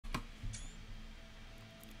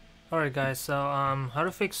Alright guys, so how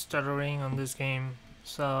to fix stuttering on this game.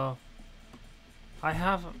 So I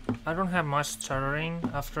don't have much stuttering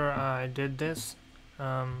after I did this. Who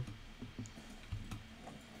are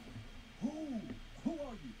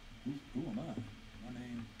you? Who am I? My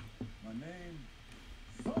name,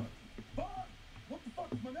 son. Fuck! What the fuck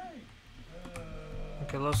is my name?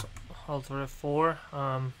 Okay, let's Alt F4.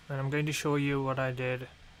 And I'm going to show you what I did,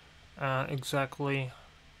 exactly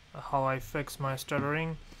how I fix my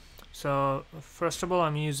stuttering. So first of all,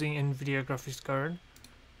 I'm using NVIDIA graphics card.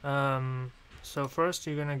 So first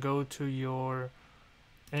you're gonna go to your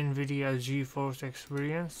NVIDIA GeForce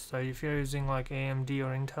Experience. So if you're using like AMD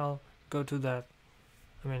or Intel, go to that.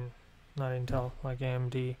 I mean, not Intel, like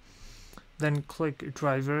AMD. Then click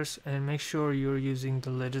drivers and make sure you're using the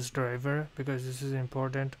latest driver, because this is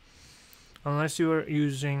important. Unless you are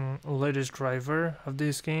using latest driver of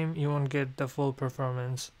this game, you won't get the full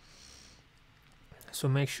performance. So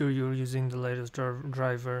make sure you're using the latest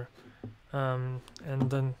driver. And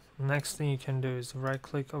then next thing you can do is right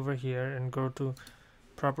click over here and go to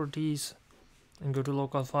properties and go to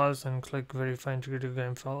local files and click verify integrated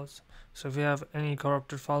game files. So if you have any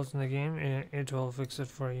corrupted files in the game, it will fix it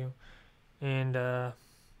for you. And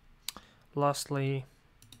lastly,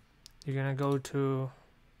 you're gonna go to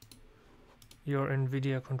your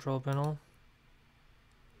NVIDIA control panel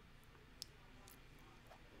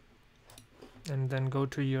and then go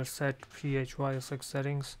to your set PHYSX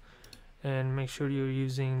settings and make sure you're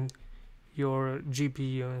using your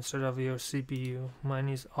GPU instead of your CPU. Mine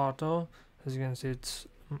is auto. As you can see, it's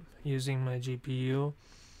using my GPU.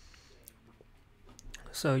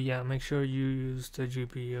 So yeah, make sure you use the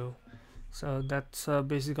GPU. So that's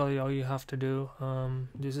basically all you have to do.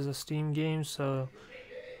 This is a Steam game, so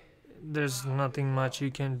there's nothing much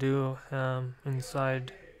you can do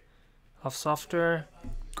inside of software.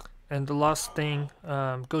 And the last thing,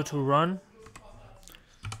 go to run,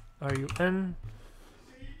 RUN,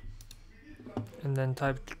 and then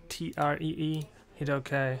type TREE, hit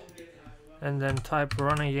OK, and then type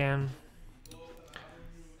run again,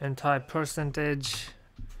 and type percentage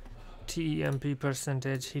TEMP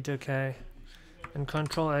percentage, hit OK, and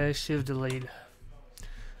Control A, Shift Delete.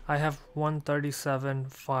 I have 137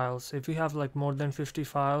 files. If you have like more than 50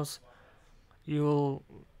 files, your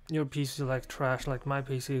PC like trash. Like my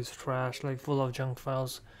PC is trash, like full of junk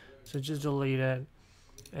files. So just delete it.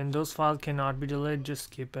 And those files cannot be deleted, just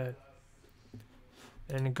skip it.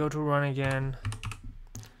 And go to run again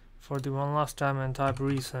for the one last time and type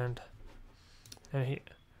recent. And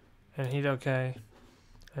hit OK.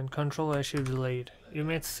 And Control A, Shift Delete. You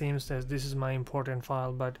may seem that this is my important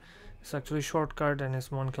file, but it's actually shortcut and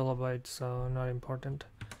it's 1 kilobyte, so not important.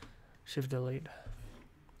 Shift Delete.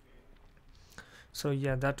 So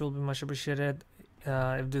yeah, that will be much appreciated.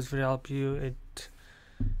 If this video helped you,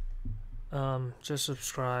 just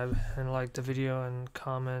subscribe and like the video and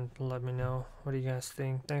comment and let me know what you guys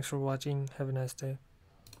think. Thanks for watching. Have a nice day.